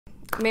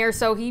Mayor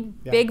Sohi,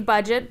 big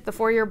budget, the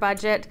 4-year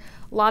budget.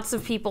 Lots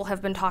of people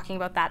have been talking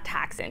about that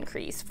tax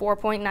increase,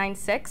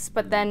 4.96,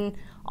 but then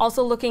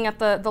also looking at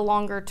the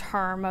longer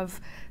term of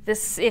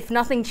this, if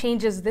nothing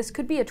changes, this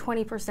could be a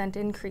 20%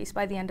 increase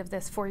by the end of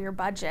this 4-year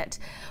budget.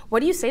 What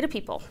do you say to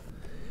people?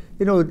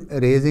 You know,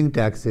 raising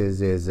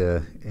taxes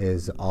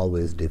is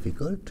always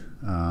difficult,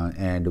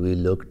 and we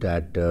looked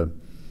at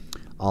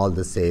all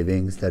the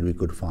savings that we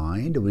could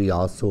find. We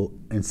also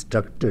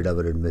instructed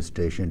our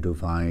administration to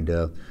find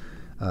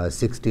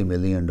 $60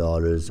 million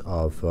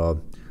of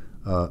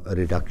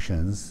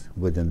reductions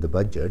within the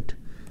budget,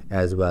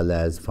 as well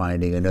as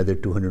finding another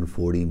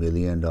 $240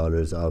 million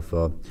of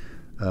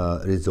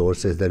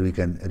resources that we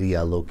can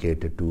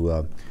reallocate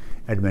to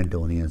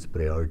Edmontonians'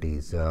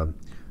 priorities.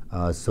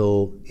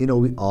 So, you know,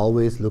 we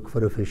always look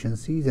for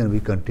efficiencies, and we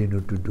continue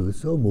to do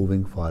so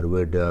moving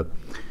forward.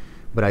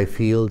 But I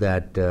feel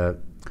that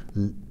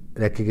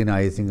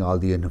recognizing all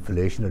the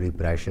inflationary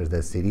pressures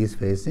that city is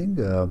facing,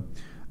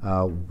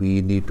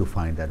 we need to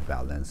find that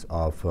balance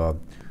of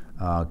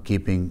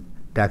keeping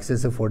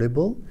taxes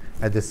affordable,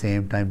 at the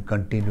same time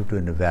continue to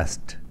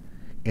invest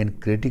in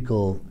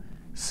critical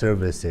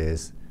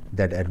services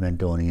that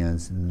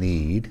Edmontonians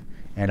need,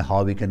 and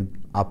how we can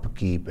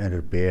upkeep and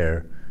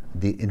repair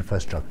the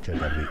infrastructure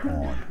that we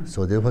own.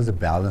 So there was a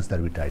balance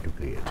that we tried to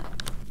create.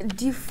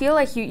 Do you feel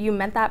like you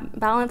met that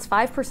balance?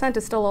 5%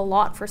 is still a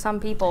lot for some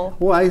people.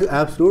 Well,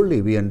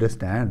 absolutely. We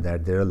understand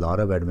that there are a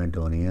lot of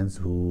Edmontonians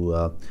who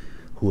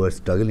are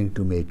struggling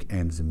to make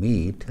ends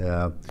meet.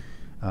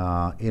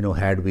 You know,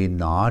 had we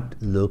not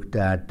looked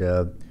at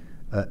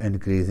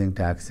increasing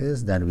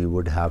taxes, then we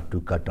would have to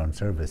cut on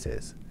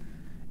services.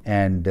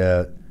 And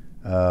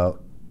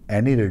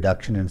any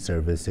reduction in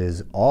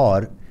services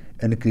or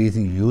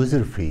increasing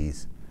user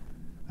fees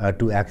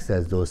to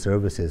access those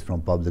services,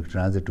 from public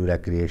transit to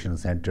recreation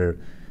center,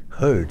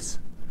 hurts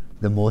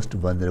the most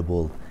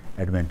vulnerable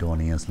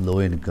Edmontonians,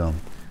 low income,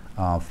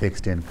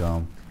 fixed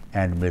income,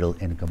 and middle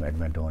income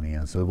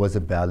Edmontonians. So it was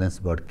a balance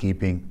about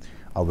keeping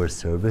our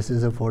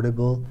services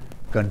affordable,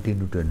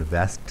 continue to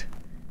invest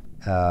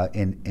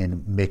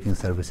in making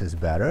services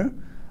better,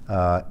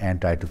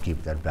 and try to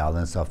keep that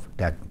balance of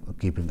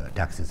keeping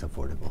taxes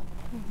affordable.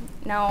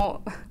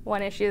 Now,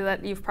 one issue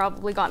that you've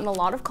probably gotten a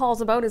lot of calls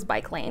about is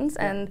bike lanes,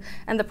 and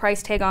the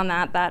price tag on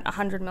that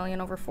 $100 million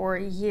over 4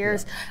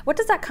 years. What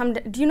does that come?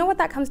 Do you know what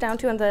that comes down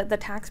to in the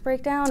tax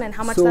breakdown, and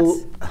how much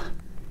that's?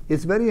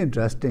 It's very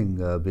interesting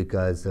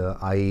because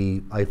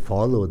I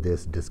follow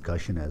this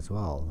discussion as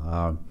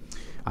well.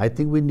 I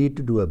think we need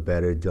to do a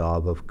better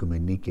job of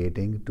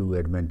communicating to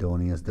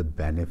Edmontonians the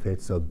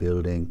benefits of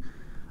building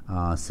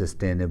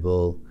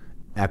sustainable,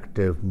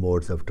 active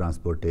modes of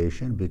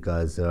transportation,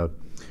 because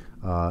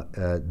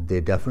they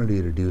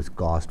definitely reduce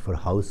cost for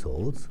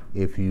households.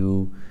 If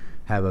you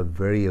have a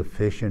very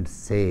efficient,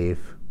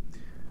 safe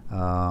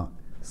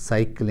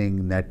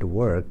cycling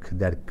network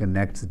that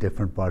connects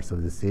different parts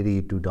of the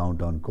city to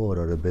downtown core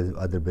or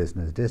other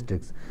business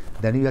districts,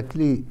 then you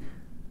actually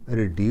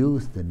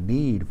reduce the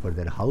need for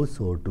that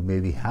household to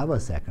maybe have a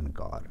second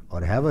car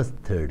or have a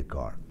third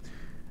car,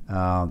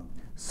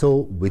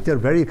 which are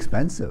very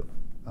expensive.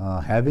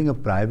 Having a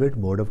private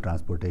mode of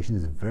transportation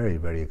is very,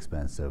 very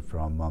expensive,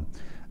 from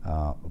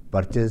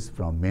purchase,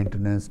 from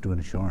maintenance to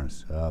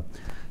insurance.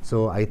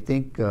 So I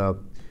think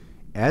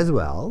as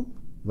well,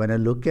 when I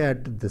look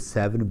at the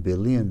 $7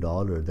 billion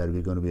that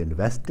we're going to be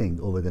investing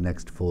over the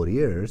next 4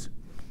 years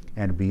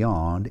and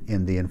beyond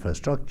in the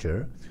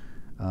infrastructure,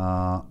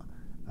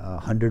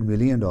 $100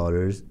 million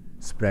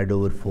spread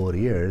over 4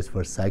 years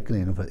for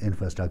cycling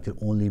infrastructure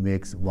only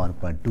makes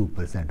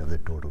 1.2% of the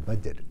total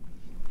budget.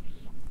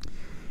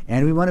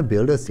 And we want to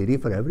build a city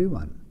for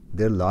everyone.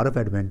 There are a lot of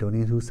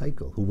Edmontonians who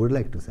cycle, who would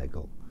like to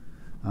cycle,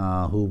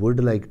 who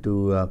would like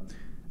to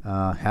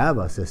have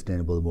a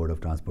sustainable mode of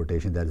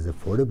transportation that is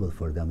affordable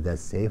for them,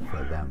 that's safe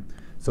for them.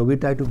 So we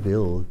try to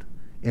build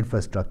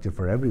infrastructure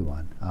for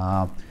everyone.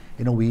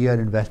 You know, we are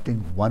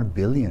investing $1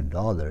 billion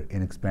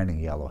in expanding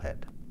Yellowhead.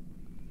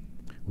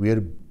 We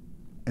are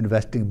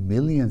investing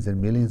millions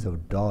and millions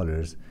of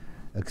dollars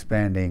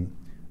expanding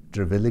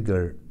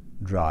Trevilliger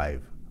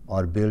Drive,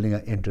 or building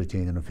an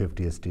interchange on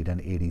 50th Street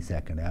and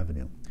 82nd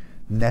Avenue.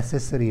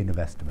 Necessary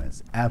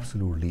investments,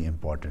 absolutely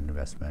important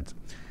investments.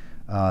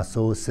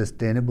 So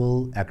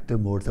sustainable,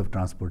 active modes of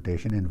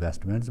transportation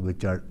investments,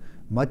 which are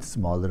much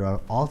smaller,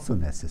 are also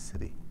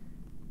necessary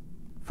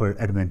for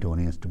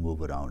Edmontonians to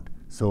move around.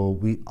 So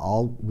we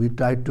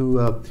try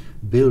to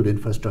build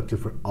infrastructure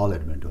for all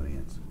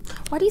Edmontonians.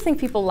 Why do you think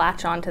people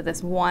latch on to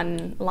this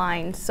one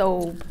line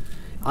so?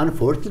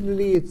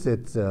 Unfortunately,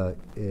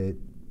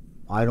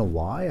 I don't know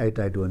why. I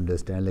try to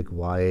understand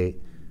why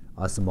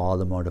a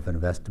small amount of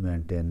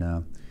investment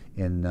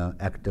in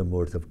active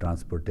modes of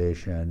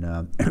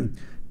transportation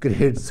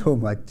creates so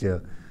much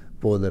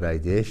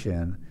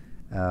polarization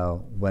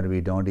when we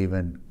don't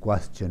even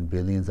question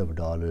billions of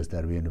dollars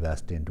that we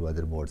invest into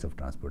other modes of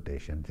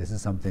transportation. This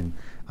is something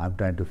I'm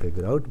trying to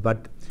figure out.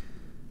 But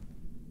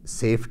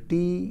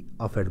safety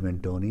of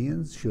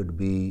Edmontonians should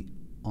be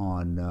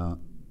on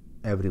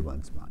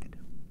everyone's mind.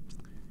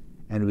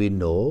 And we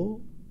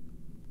know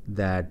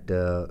that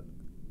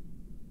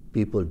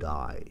people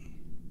die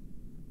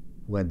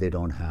when they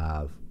don't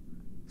have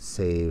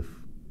safe,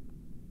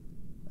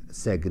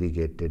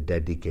 segregated,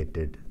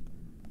 dedicated,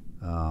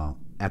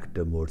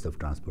 active modes of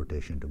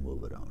transportation to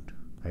move around,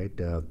 right?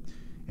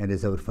 And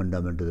it's our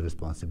fundamental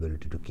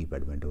responsibility to keep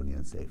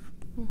Edmontonians safe.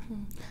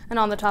 Mm-hmm. And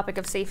on the topic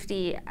of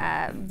safety,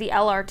 the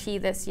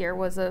LRT this year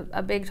was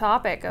a big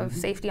topic of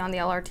safety on the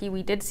LRT.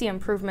 We did see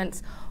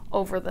improvements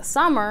over the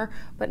summer,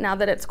 but now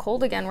that it's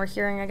cold again, we're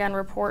hearing again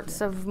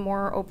reports of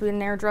more open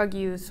air drug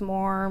use,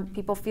 more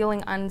people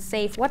feeling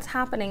unsafe. What's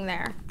happening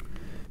there?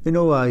 You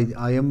know,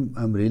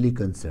 I'm really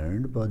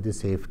concerned about the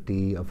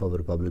safety of our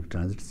public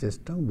transit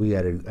system. We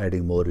are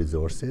adding more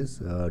resources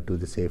to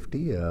the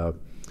safety,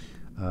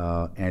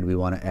 and we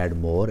want to add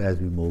more as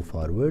we move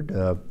forward.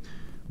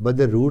 But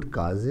the root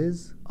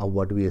causes of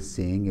what we are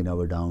seeing in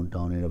our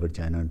downtown, in our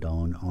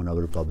Chinatown, on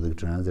our public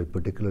transit,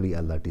 particularly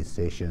LRT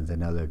stations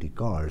and LRT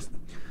cars,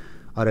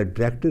 are a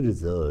direct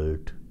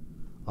result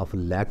of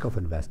lack of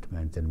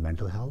investments in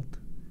mental health,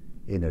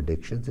 in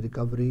addictions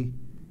recovery,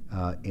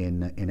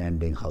 in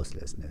ending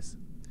houselessness.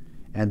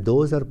 And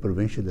those are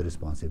provincial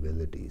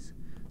responsibilities.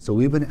 So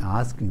we've been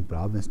asking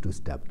province to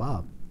step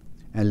up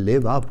and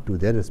live up to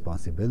their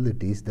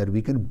responsibilities that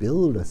we can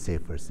build a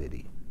safer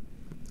city.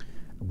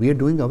 We are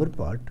doing our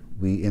part.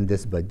 In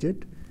this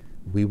budget,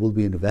 we will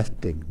be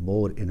investing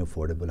more in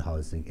affordable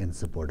housing, in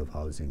supportive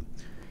housing,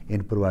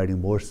 in providing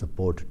more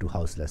support to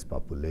houseless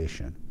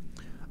population,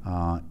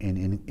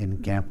 in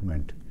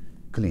encampment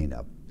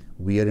cleanup.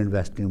 We are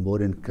investing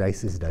more in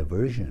crisis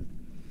diversion,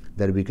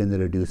 that we can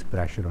reduce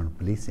pressure on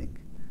policing.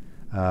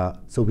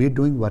 So we're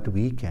doing what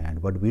we can,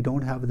 but we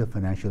don't have the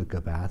financial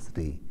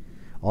capacity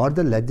or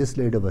the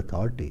legislative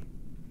authority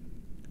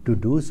to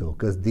do so,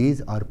 because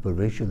these are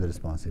provincial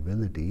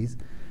responsibilities.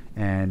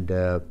 And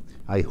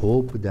I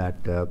hope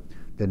that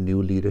the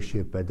new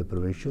leadership at the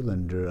provincial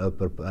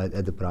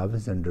at the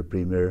province under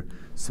Premier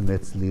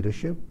Smith's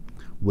leadership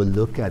will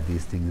look at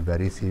these things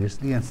very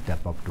seriously and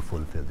step up to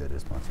fulfill their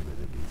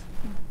responsibilities.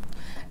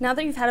 Now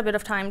that you've had a bit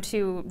of time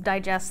to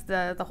digest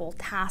the whole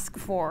task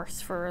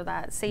force for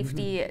that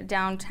safety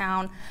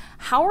downtown,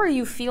 how are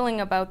you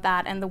feeling about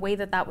that and the way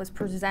that that was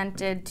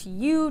presented to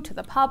you, to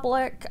the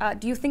public?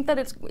 Do you think that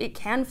it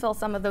can fill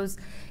some of those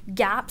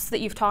gaps that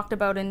you've talked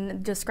about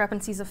in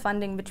discrepancies of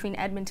funding between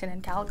Edmonton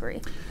and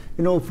Calgary?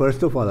 You know,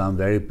 first of all, I'm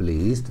very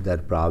pleased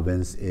that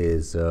province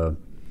is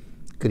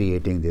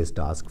creating this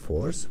task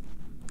force,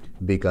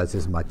 because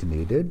it's much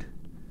needed,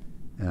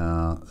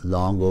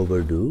 long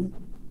overdue.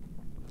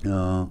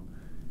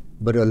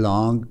 But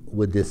along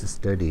with this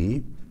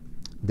study,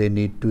 they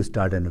need to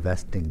start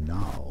investing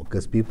now,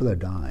 because people are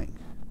dying.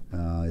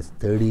 It's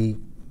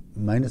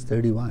minus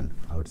 31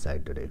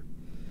 outside today.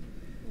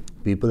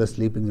 People are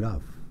sleeping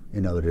rough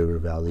in our river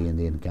valley, in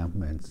the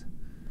encampments.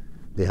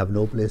 They have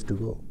no place to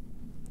go.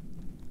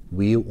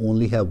 We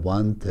only have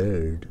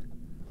 1/3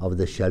 of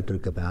the shelter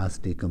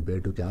capacity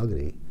compared to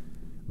Calgary,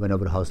 when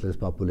our houseless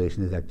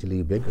population is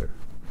actually bigger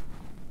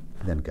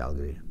than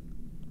Calgary,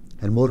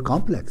 and more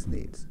complex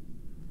needs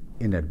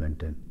in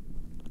Edmonton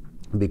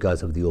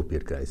because of the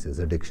opiate crisis,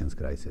 addictions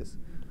crisis.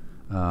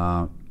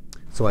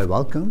 So I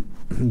welcome,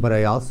 but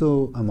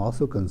I'm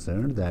also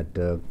concerned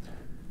that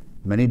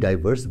many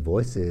diverse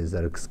voices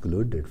are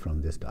excluded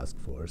from this task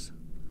force.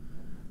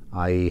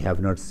 I have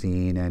not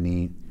seen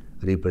any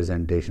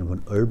representation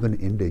from urban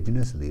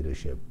indigenous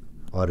leadership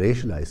or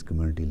racialized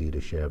community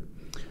leadership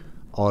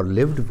or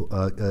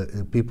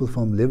people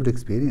from lived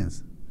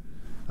experience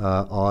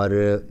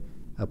or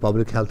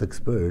public health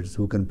experts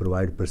who can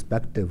provide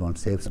perspective on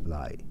safe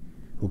supply,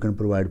 who can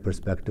provide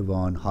perspective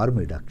on harm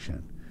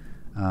reduction.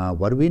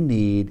 What we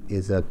need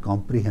is a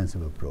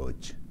comprehensive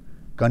approach,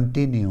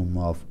 continuum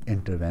of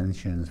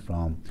interventions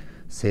from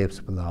safe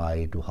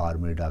supply to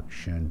harm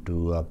reduction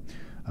to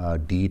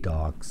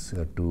detox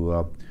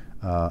to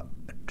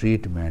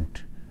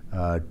treatment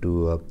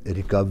to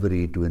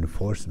recovery to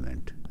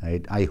enforcement.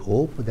 Right? I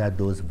hope that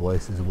those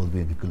voices will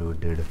be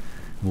included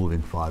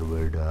moving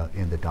forward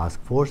in the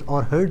task force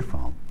or heard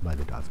from by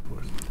the task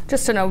force.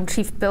 Just to know,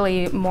 Chief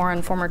Billy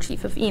Morin, former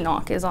chief of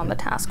Enoch, is on the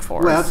task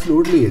force. Well,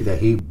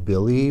 absolutely.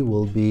 Billy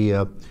will be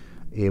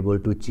able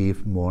to,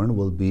 Chief Morin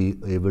will be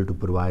able to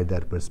provide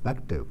that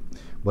perspective.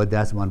 But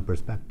that's one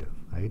perspective,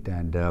 right?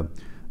 And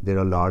there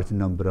are a large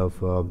number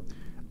of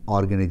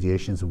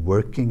organizations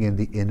working in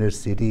the inner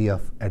city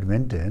of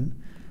Edmonton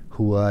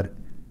who are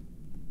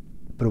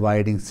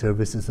providing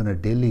services on a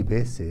daily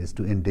basis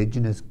to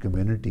indigenous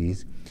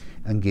communities,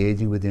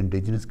 engaging with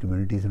indigenous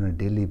communities on a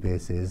daily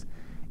basis,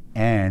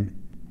 and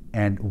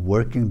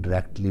working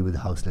directly with the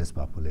houseless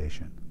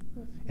population.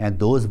 And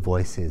those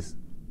voices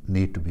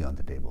need to be on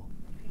the table.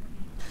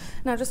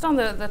 Now, just on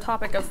the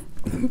topic of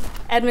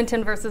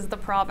Edmonton versus the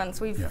province,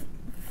 we've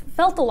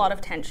felt a lot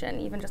of tension,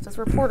 even just as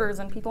reporters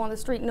and people on the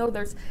street know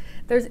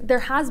there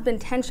has been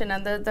tension,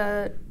 and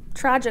the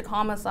tragic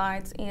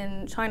homicides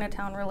in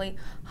Chinatown really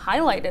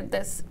highlighted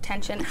this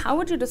tension. How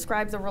would you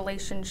describe the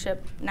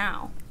relationship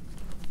now?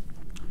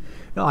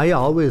 No, I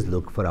always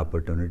look for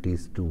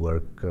opportunities to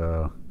work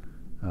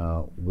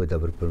with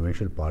our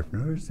provincial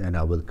partners, and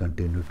I will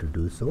continue to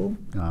do so.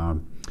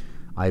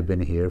 I've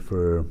been here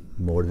for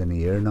more than a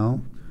year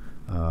now.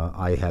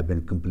 I have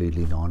been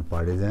completely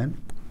non-partisan.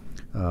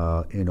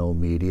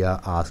 Media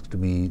asked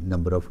me a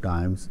number of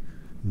times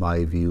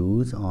my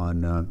views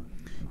on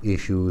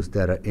issues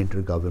that are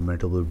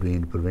intergovernmental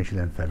between provincial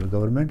and federal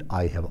government.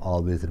 I have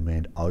always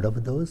remained out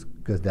of those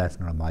because that's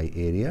not my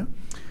area.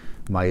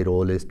 My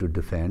role is to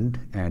defend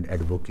and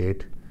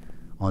advocate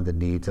on the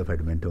needs of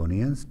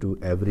Edmontonians to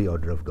every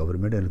order of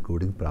government,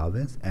 including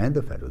province and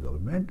the federal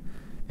government,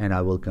 and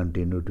I will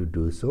continue to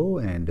do so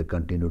and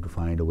continue to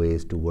find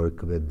ways to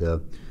work with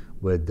the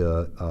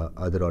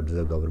other orders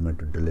of government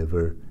to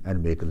deliver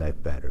and make life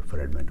better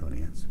for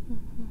Edmontonians.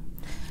 Mm-hmm.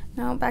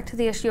 Now back to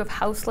the issue of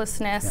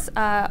houselessness.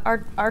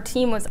 Our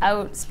team was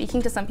out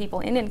speaking to some people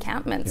in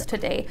encampments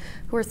today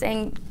who were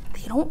saying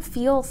they don't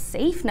feel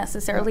safe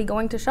necessarily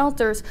going to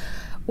shelters.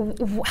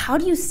 How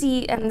do you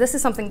see, and this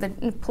is something that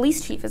the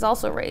police chief has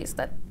also raised,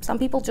 that some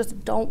people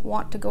just don't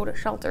want to go to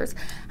shelters.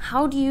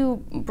 How do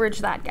you bridge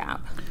that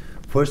gap?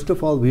 First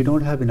of all, we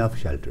don't have enough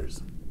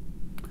shelters.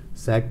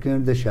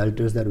 Second, the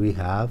shelters that we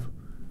have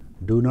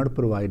do not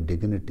provide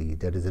dignity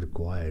that is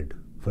required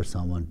for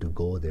someone to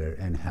go there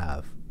and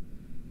have,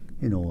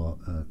 it's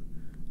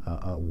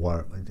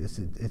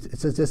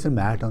just a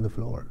mat on the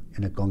floor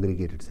in a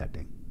congregated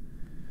setting.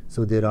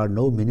 So there are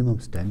no minimum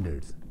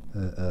standards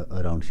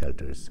around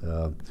shelters,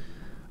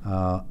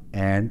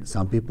 and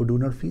some people do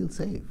not feel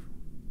safe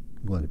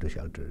going to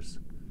shelters.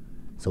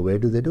 So where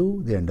do?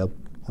 They end up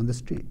on the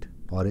street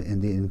or in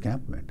the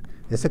encampment.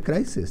 It's a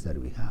crisis that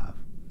we have,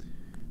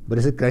 but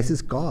it's a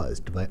crisis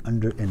caused by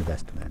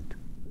underinvestment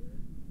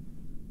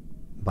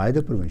by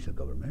the provincial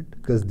government,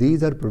 because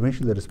these are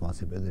provincial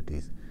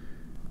responsibilities.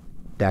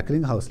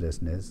 Tackling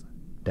houselessness,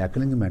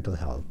 tackling mental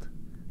health,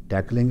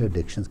 tackling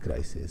addictions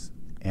crisis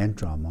and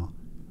trauma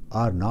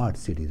are not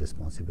city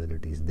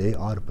responsibilities. They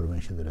are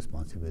provincial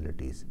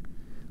responsibilities.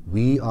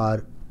 We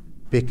are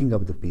picking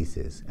up the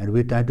pieces and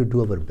we're trying to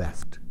do our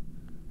best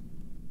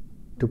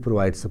to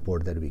provide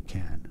support that we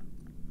can.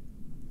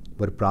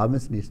 But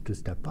province needs to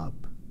step up,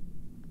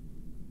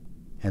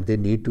 and they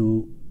need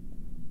to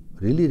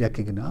really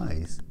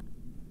recognize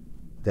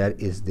that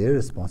it's their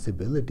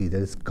responsibility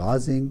that is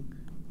causing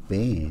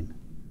pain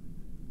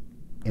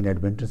in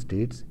Edmonton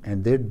streets,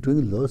 and they're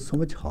doing so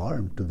much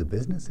harm to the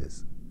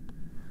businesses.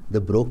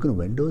 The broken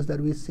windows that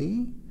we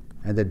see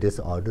and the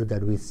disorder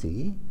that we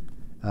see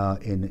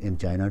in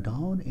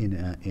Chinatown,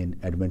 in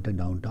Edmonton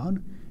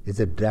downtown, is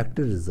a direct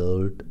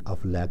result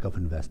of lack of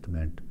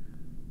investment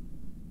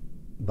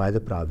by the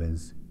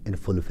province in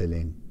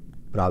fulfilling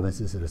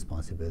province's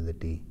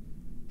responsibility,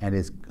 and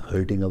is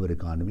hurting our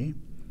economy,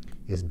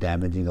 is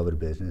damaging our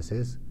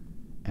businesses,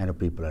 and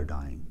people are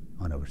dying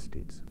on our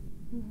streets.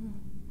 Mm-hmm.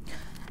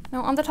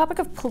 Now, on the topic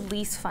of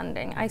police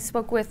funding, I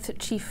spoke with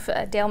Chief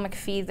Dale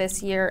McPhee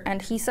this year, and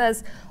he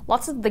says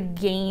lots of the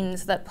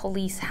gains that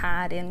police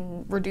had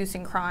in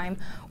reducing crime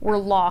were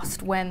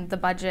lost when the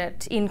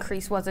budget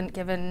increase wasn't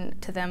given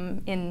to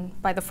them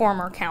by the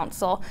former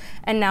council.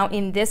 And now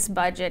in this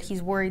budget,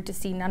 he's worried to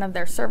see none of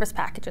their service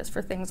packages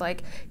for things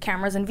like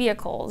cameras and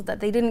vehicles,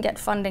 that they didn't get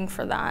funding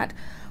for that.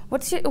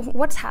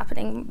 What's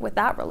happening with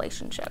that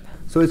relationship?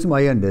 So it's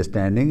my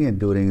understanding, and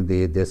during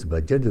this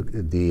budget,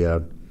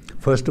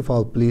 first of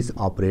all, police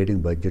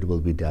operating budget will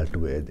be dealt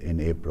with in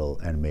April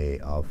and May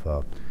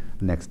of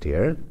next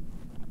year.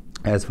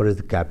 As far as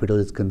the capital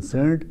is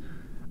concerned,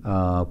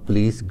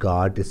 police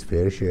got its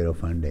fair share of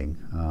funding.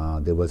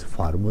 There was a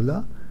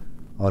formula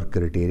or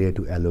criteria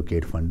to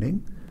allocate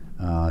funding.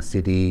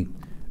 City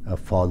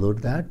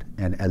followed that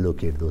and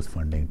allocate those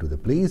funding to the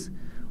police.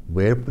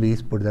 Where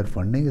police put that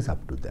funding is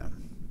up to them,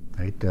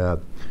 right?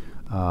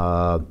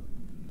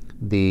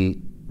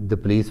 The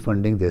police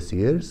funding this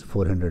year is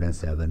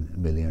 $407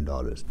 million,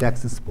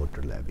 taxes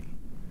supported levy,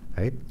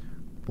 right?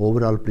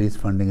 Overall police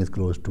funding is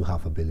close to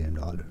 $500 million.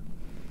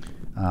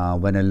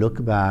 When I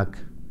look back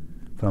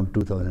from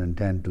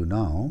 2010 to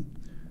now,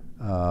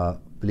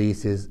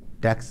 police's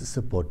tax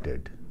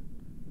supported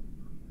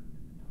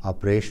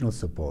operational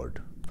support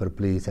for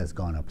police has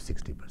gone up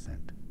 60%.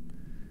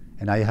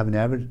 And I have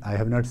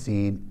not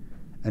seen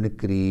an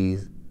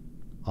increase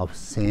of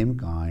same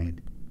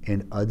kind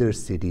in other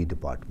city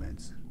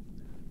departments,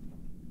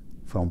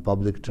 from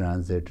public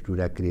transit to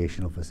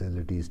recreational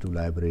facilities to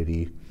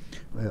libraries,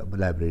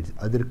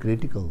 other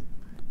critical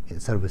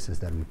services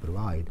that we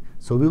provide.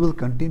 So we will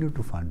continue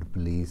to fund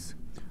police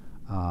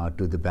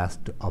to the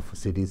best of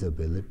city's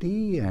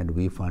ability, and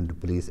we fund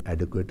police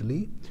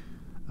adequately,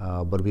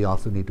 but we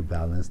also need to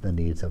balance the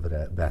needs of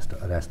the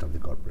rest of the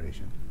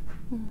corporation.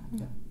 Mm-hmm.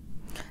 Yeah.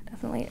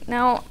 Definitely.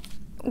 Now,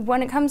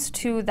 when it comes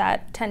to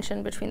that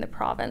tension between the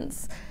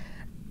province,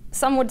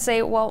 some would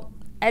say, well,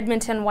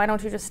 Edmonton, why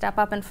don't you just step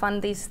up and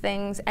fund these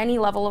things? Any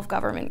level of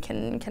government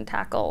can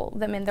tackle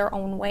them in their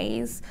own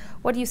ways.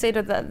 What do you say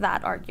to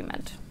that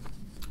argument?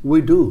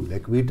 We do.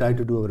 We try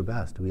to do our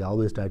best. We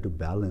always try to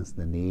balance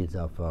the needs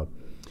of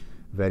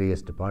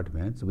various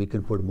departments. We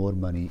can put more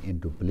money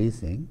into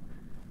policing,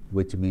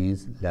 which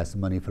means less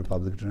money for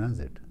public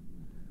transit.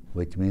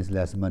 which means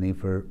less money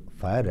for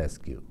fire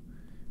rescue,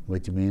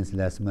 which means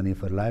less money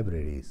for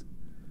libraries,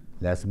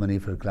 less money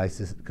for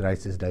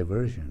crisis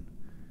diversion,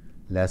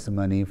 less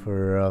money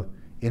for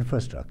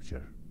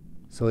infrastructure.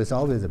 So it's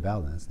always a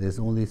balance. There's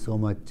only so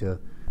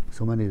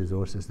many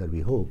resources that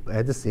we hope.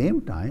 At the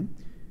same time,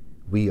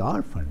 we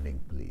are funding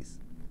police.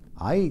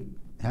 I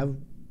have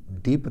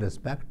deep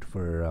respect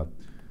for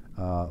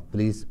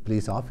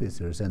police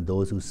officers and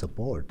those who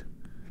support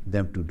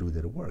them to do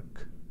their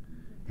work.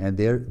 And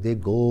they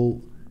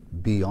go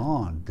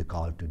beyond the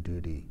call to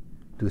duty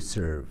to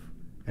serve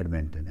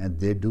Edmonton, and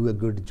they do a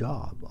good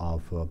job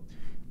of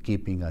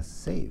keeping us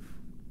safe,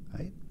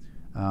 right?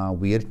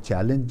 We are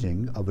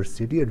challenging our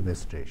city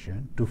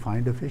administration to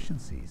find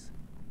efficiencies,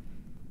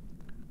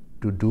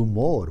 to do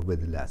more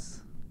with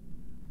less,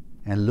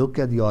 and look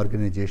at the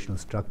organizational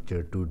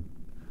structure to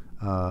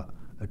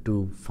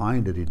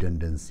find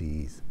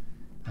redundancies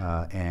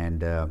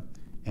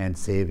and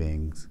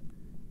savings.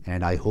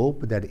 And I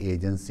hope that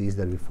agencies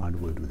that we fund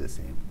will do the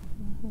same.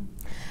 Mm-hmm.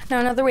 Now,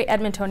 another way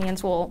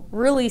Edmontonians will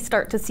really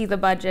start to see the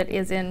budget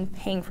is in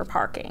paying for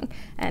parking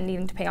and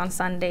needing to pay on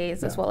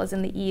Sundays as well as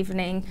in the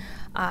evening.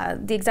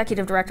 The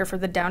executive director for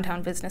the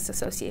Downtown Business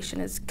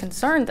Association is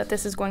concerned that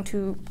this is going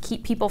to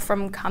keep people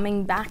from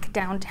coming back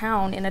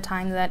downtown in a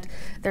time that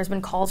there's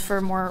been calls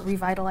for more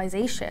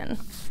revitalization.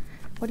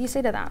 What do you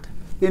say to that?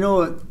 You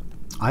know,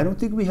 I don't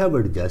think we have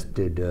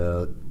adjusted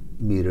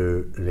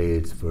meter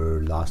rates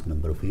for last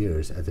number of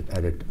years.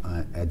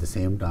 At the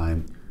same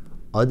time,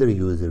 other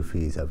user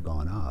fees have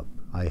gone up.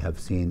 I have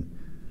seen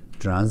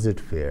transit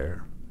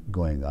fare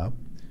going up.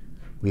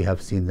 We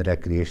have seen the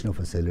recreational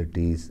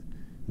facilities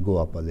go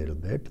up a little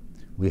bit.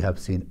 We have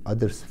seen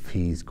other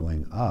fees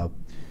going up.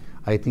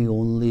 I think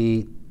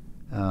only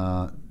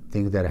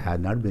things that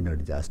had not been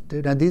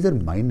adjusted, and these are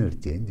minor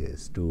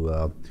changes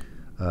to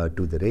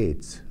the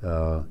rates,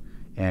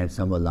 and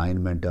some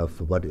alignment of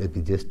what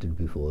existed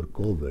before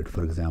COVID.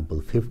 For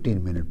example,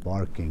 15-minute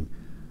parking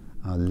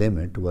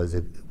limit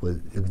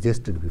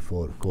existed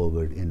before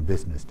COVID in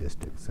business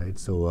districts, right?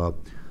 So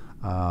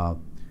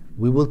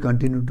we will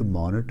continue to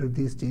monitor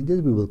these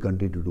changes. We will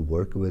continue to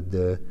work with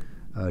the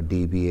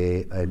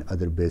DBA and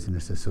other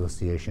business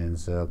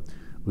associations.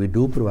 We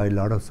do provide a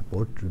lot of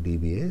support to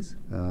DBAs,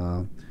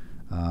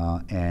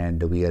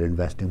 and we are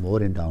investing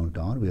more in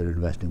downtown. We are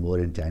investing more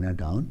in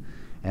Chinatown,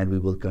 and we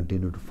will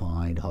continue to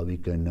find how we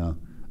can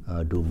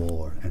do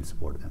more and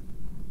support them.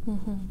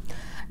 Mm-hmm.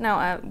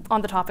 Now,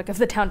 on the topic of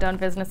the Downtown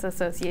Business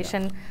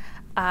Association,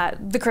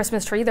 the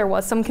Christmas tree, there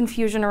was some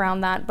confusion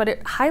around that, but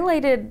it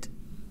highlighted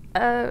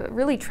a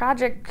really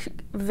tragic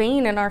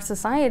vein in our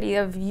society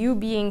of you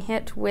being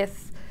hit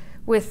with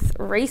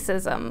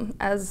racism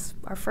as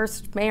our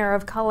first mayor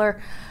of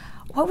color.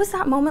 What was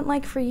that moment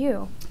like for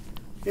you?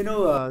 You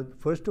know,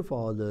 first of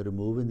all,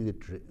 removing the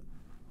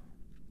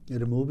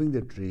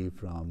tree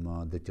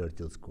from the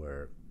Churchill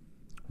Square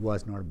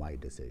was not my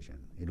decision.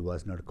 It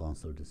was not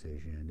council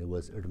decision. It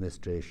was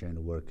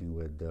administration working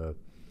with the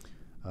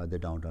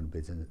Downtown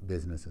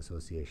Business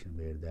Association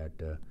made that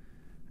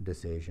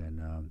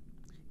decision.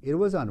 It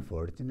was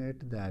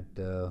unfortunate that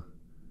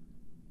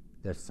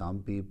that some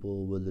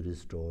people will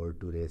resort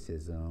to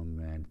racism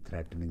and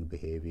threatening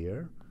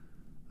behavior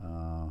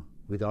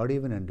without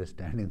even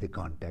understanding the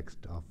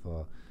context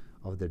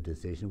of the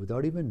decision,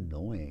 without even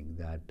knowing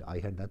that I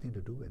had nothing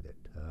to do with it.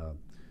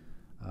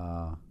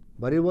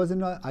 But it was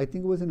I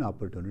think it was an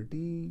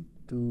opportunity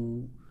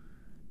to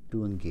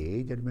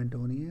engage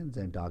Edmontonians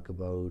and talk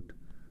about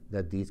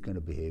that these kind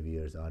of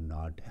behaviors are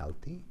not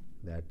healthy,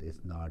 that is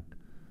not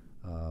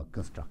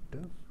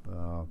constructive.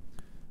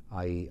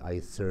 I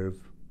serve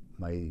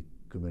my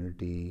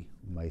community,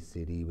 my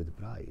city with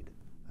pride,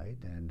 right?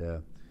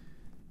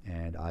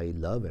 And I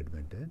love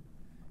Edmonton.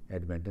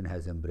 Edmonton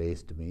has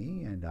embraced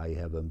me, and I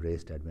have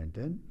embraced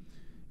Edmonton,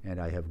 and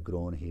I have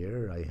grown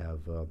here. I have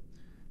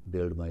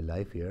built my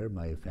life here.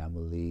 My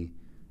family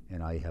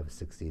and I have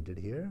succeeded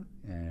here,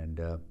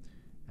 and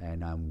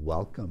I'm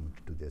welcomed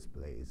to this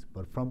place.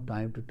 But from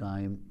time to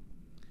time,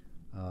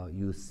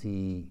 you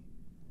see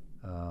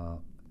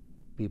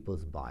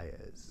people's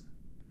bias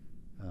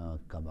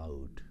come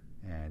out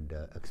and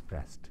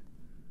expressed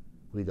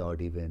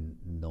without even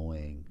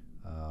knowing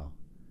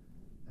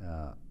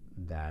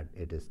that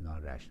it is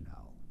not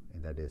rational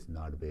and that is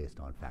not based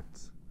on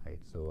facts, right?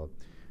 So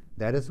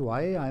that is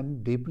why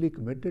I'm deeply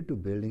committed to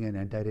building an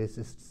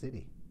anti-racist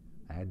city,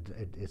 and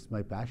it's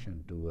my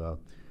passion to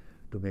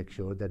make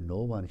sure that no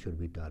one should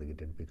be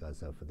targeted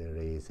because of their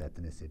race,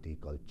 ethnicity,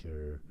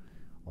 culture,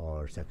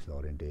 or sexual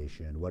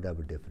orientation,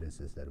 whatever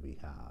differences that we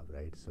have,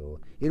 right? So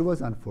it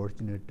was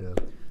unfortunate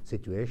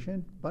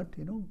situation, but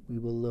you know we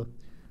will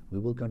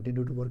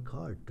continue to work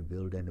hard to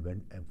build an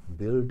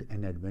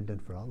Edmonton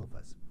for all of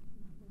us.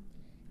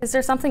 Is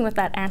there something with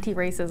that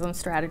anti-racism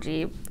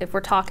strategy, if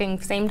we're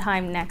talking same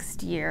time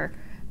next year,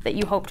 that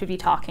you hope to be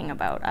talking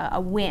about,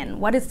 a win?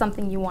 What is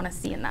something you want to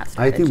see in that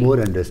strategy? I think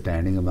more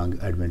understanding among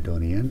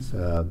Edmontonians.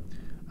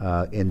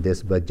 In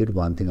this budget,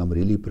 one thing I'm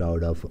really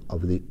proud of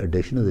the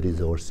additional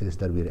resources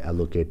that we're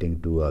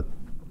allocating to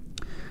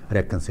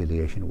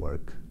reconciliation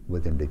work.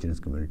 with Indigenous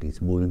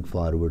communities, moving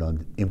forward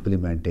on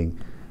implementing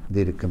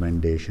the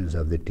recommendations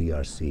of the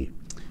TRC,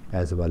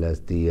 as well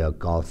as the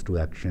calls to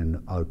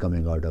action are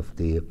coming out of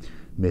the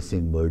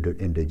Missing Murdered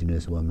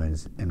Indigenous Women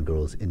and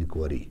Girls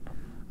Inquiry,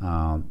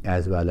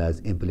 as well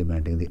as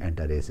implementing the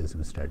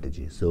anti-racism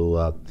strategy.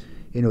 So,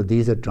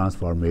 these are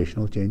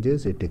transformational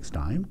changes. It takes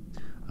time,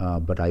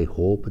 but I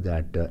hope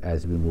that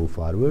as we move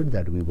forward,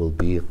 that we will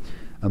be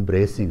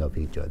embracing of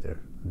each other,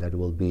 that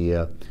will be,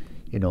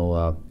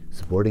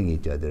 supporting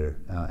each other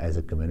as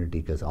a community,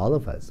 because all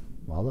of us,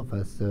 we're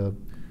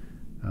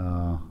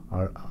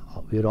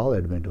all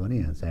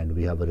Edmontonians, and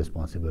we have a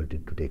responsibility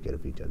to take care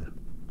of each other.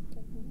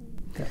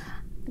 Okay.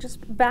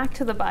 Just back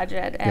to the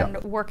budget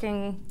and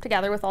working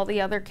together with all the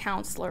other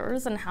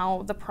councillors and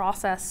how the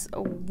process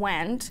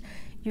went.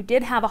 You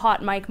did have a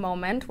hot mic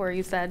moment where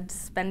you said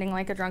spending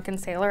like a drunken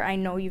sailor. I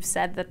know you've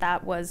said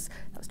that was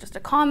just a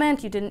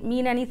comment, you didn't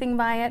mean anything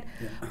by it,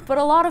 but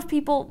a lot of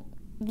people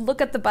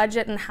look at the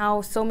budget and how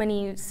so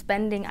many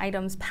spending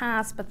items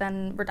passed, but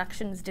then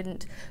reductions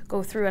didn't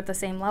go through at the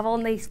same level,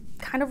 and they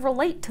kind of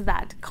relate to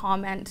that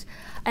comment.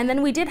 And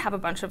then we did have a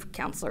bunch of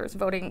councillors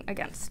voting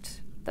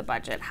against the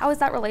budget. How has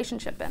that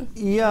relationship been?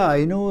 Yeah,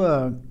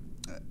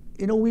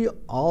 we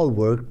all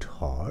worked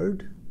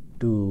hard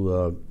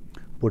to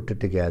put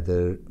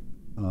together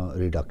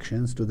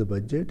reductions to the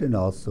budget and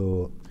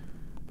also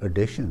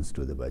additions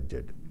to the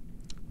budget.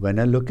 When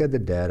I look at the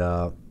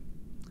data,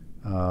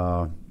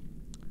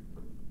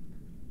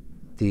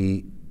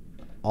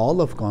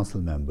 all of council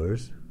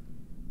members,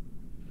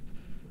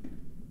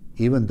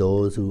 even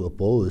those who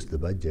opposed the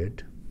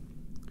budget,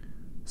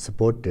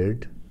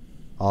 supported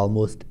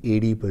almost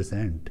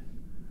 80%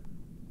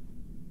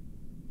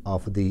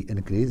 of the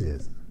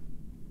increases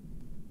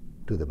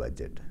to the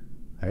budget,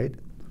 right?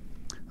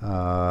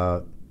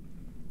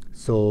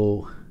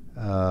 So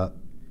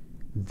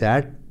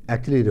that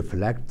actually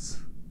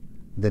reflects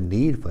the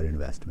need for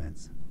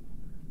investments,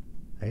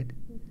 right?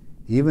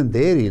 Even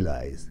they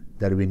realize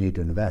that we need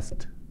to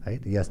invest,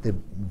 right? Yes, they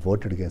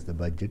voted against the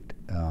budget,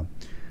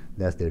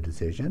 that's their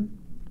decision.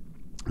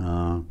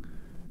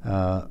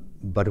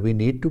 But we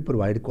need to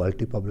provide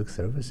quality public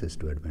services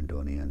to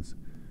Edmontonians.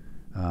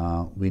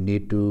 We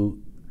need to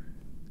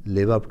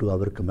live up to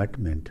our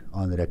commitment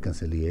on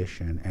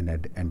reconciliation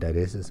and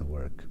anti-racism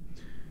work.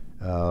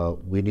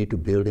 We need to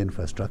build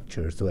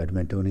infrastructure so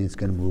Edmontonians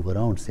can move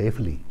around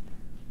safely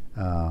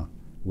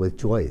with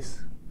choice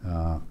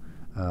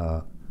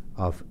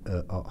of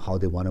how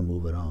they want to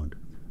move around.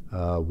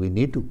 We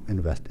need to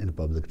invest in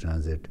public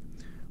transit.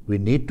 We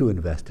need to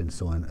invest in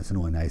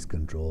snow and ice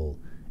control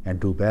and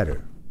do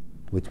better,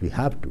 which we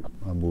have to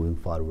moving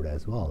forward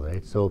as well,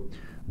 right? So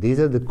these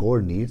are the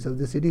core needs of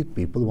the city.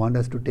 People want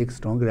us to take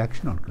stronger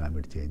action on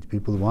climate change.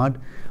 People want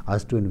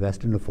us to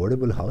invest in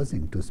affordable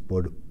housing to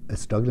support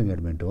struggling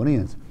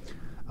Edmontonians.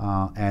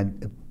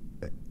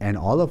 And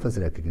all of us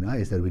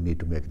recognize that we need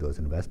to make those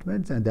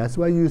investments, and that's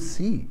why you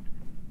see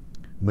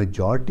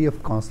majority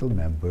of council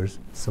members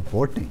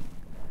supporting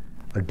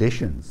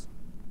additions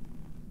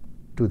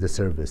to the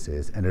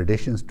services and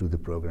additions to the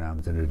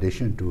programs in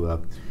addition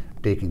to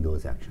taking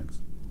those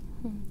actions.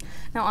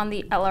 Now on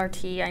the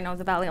LRT, I know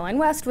the Valley Line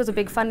West was a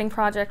big funding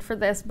project for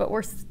this, but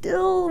we're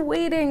still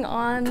waiting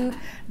on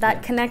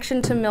that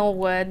connection to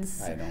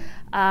Millwoods. I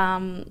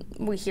know.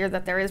 We hear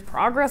that there is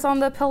progress on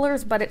the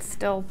pillars, but it's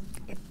still,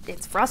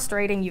 it's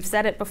frustrating. You've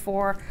said it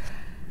before.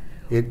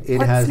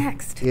 What's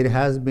next? It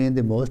has been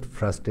the most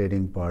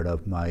frustrating part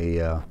of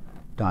my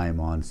time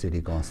on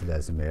City Council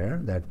as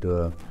mayor, that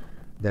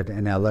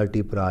an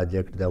LRT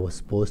project that was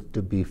supposed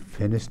to be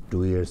finished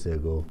 2 years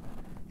ago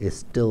is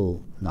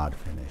still not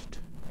finished.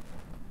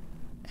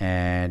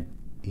 And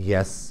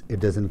yes, it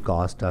doesn't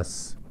cost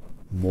us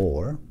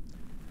more,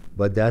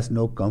 but that's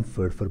no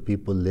comfort for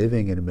people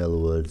living in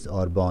Millwoods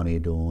or Bonnie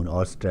Doon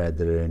or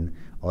Strathern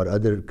or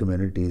other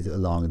communities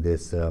along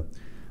this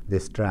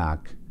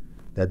track,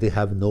 that they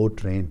have no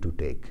train to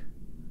take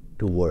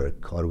to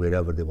work or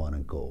wherever they want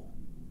to go.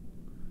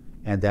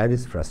 And that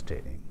is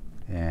frustrating.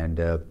 And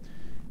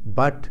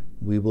but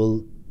we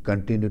will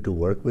continue to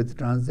work with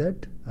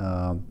transit.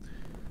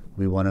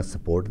 We want to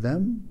support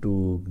them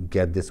to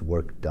get this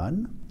work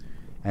done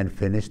and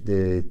finish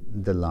the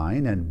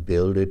line and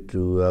build it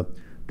to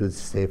the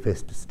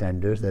safest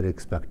standards that are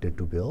expected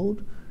to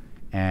build,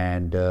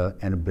 and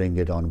bring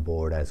it on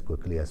board as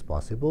quickly as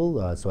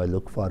possible. So I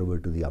look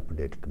forward to the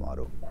update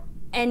tomorrow.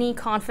 Any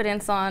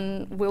confidence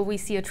on, will we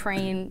see a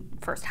train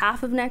first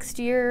half of next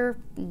year,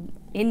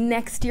 in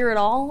next year at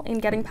all, in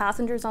getting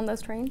passengers on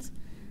those trains?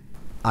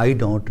 I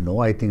don't know.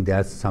 I think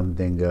that's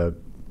something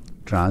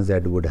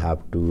Transit would have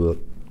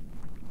to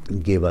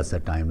give us a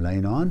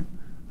timeline on.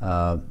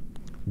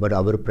 But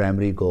our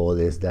primary goal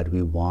is that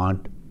we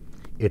want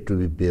it to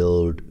be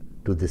built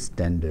to the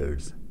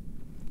standards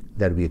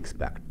that we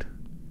expect.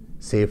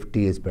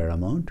 Safety is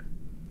paramount,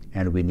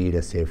 and we need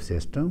a safe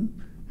system.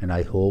 And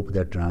I hope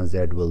that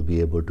Transit will be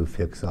able to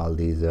fix all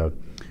these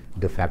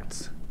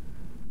defects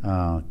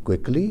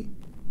quickly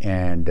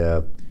and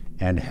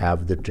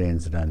have the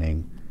trains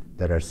running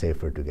that are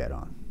safer to get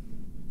on.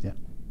 Yeah.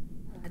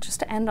 just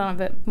to end on a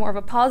bit more of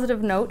a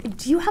positive note,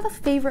 do you have a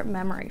favorite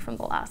memory from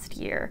the last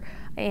year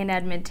in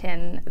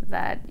Edmonton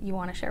that you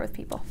want to share with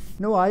people?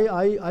 No,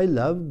 I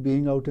love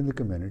being out in the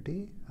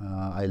community.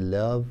 I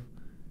love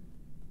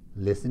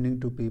listening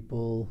to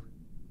people,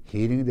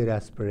 hearing their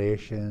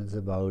aspirations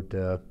about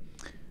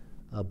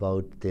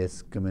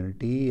this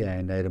community.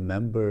 And I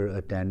remember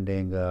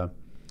attending a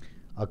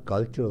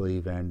cultural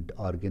event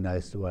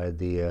organized by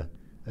the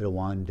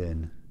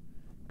Rwandan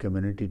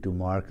community to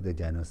mark the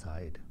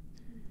genocide.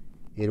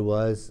 It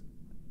was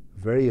a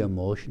very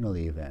emotional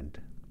event,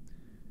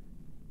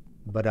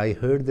 but I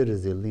heard the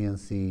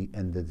resiliency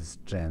and the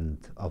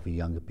strength of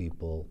young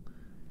people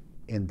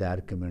in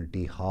that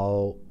community,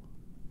 how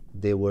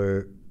they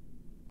were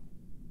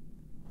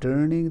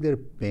turning their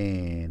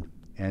pain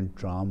and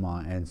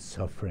trauma and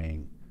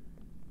suffering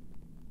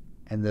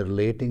and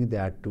relating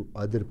that to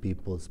other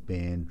people's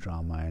pain,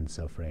 trauma, and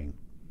suffering,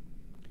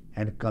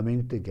 and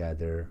coming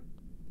together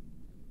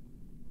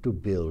to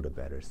build a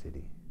better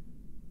city,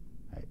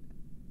 right?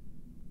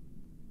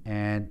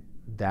 And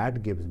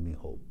that gives me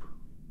hope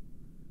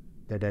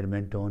that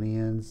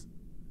Edmontonians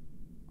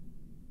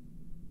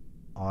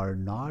are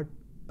not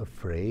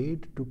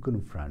afraid to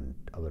confront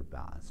our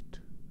past,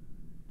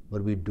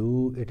 but we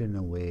do it in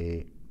a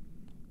way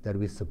that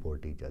we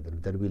support each other,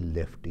 that we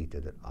lift each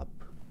other up,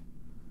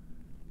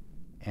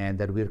 and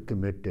that we're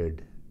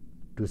committed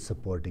to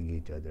supporting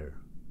each other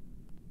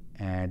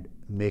and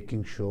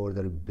making sure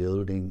that we're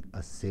building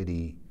a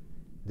city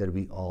that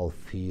we all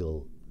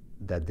feel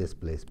that this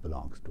place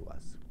belongs to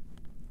us.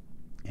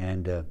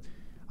 And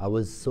I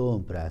was so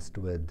impressed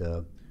with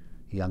the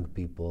young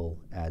people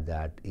at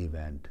that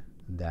event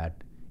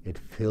that it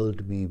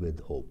filled me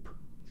with hope,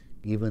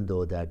 even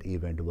though that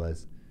event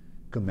was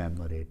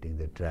commemorating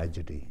the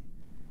tragedy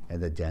and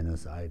the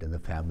genocide and the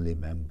family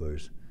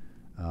members,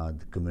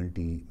 the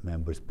community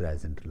members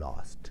present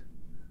lost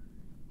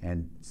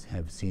and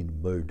have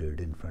seen murdered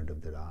in front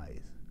of their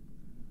eyes.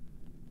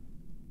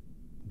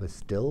 But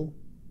still,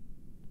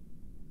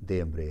 they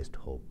embraced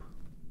hope,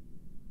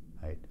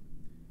 right?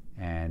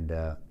 And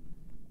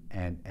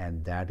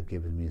that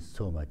gives me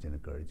so much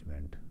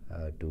encouragement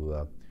and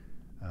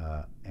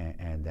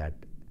that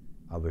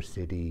our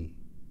city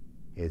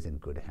is in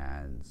good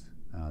hands,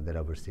 that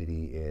our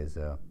city is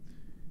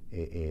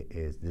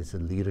there's a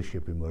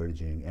leadership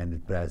emerging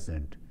and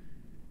present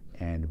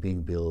and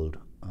being built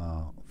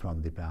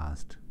from the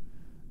past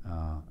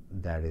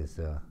that is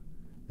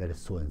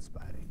so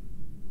inspiring.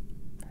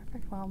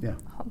 Perfect. Well, yeah.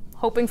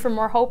 Hoping for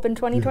more hope in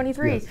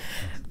 2023. Yes.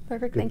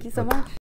 Perfect. Good. Thank you so much.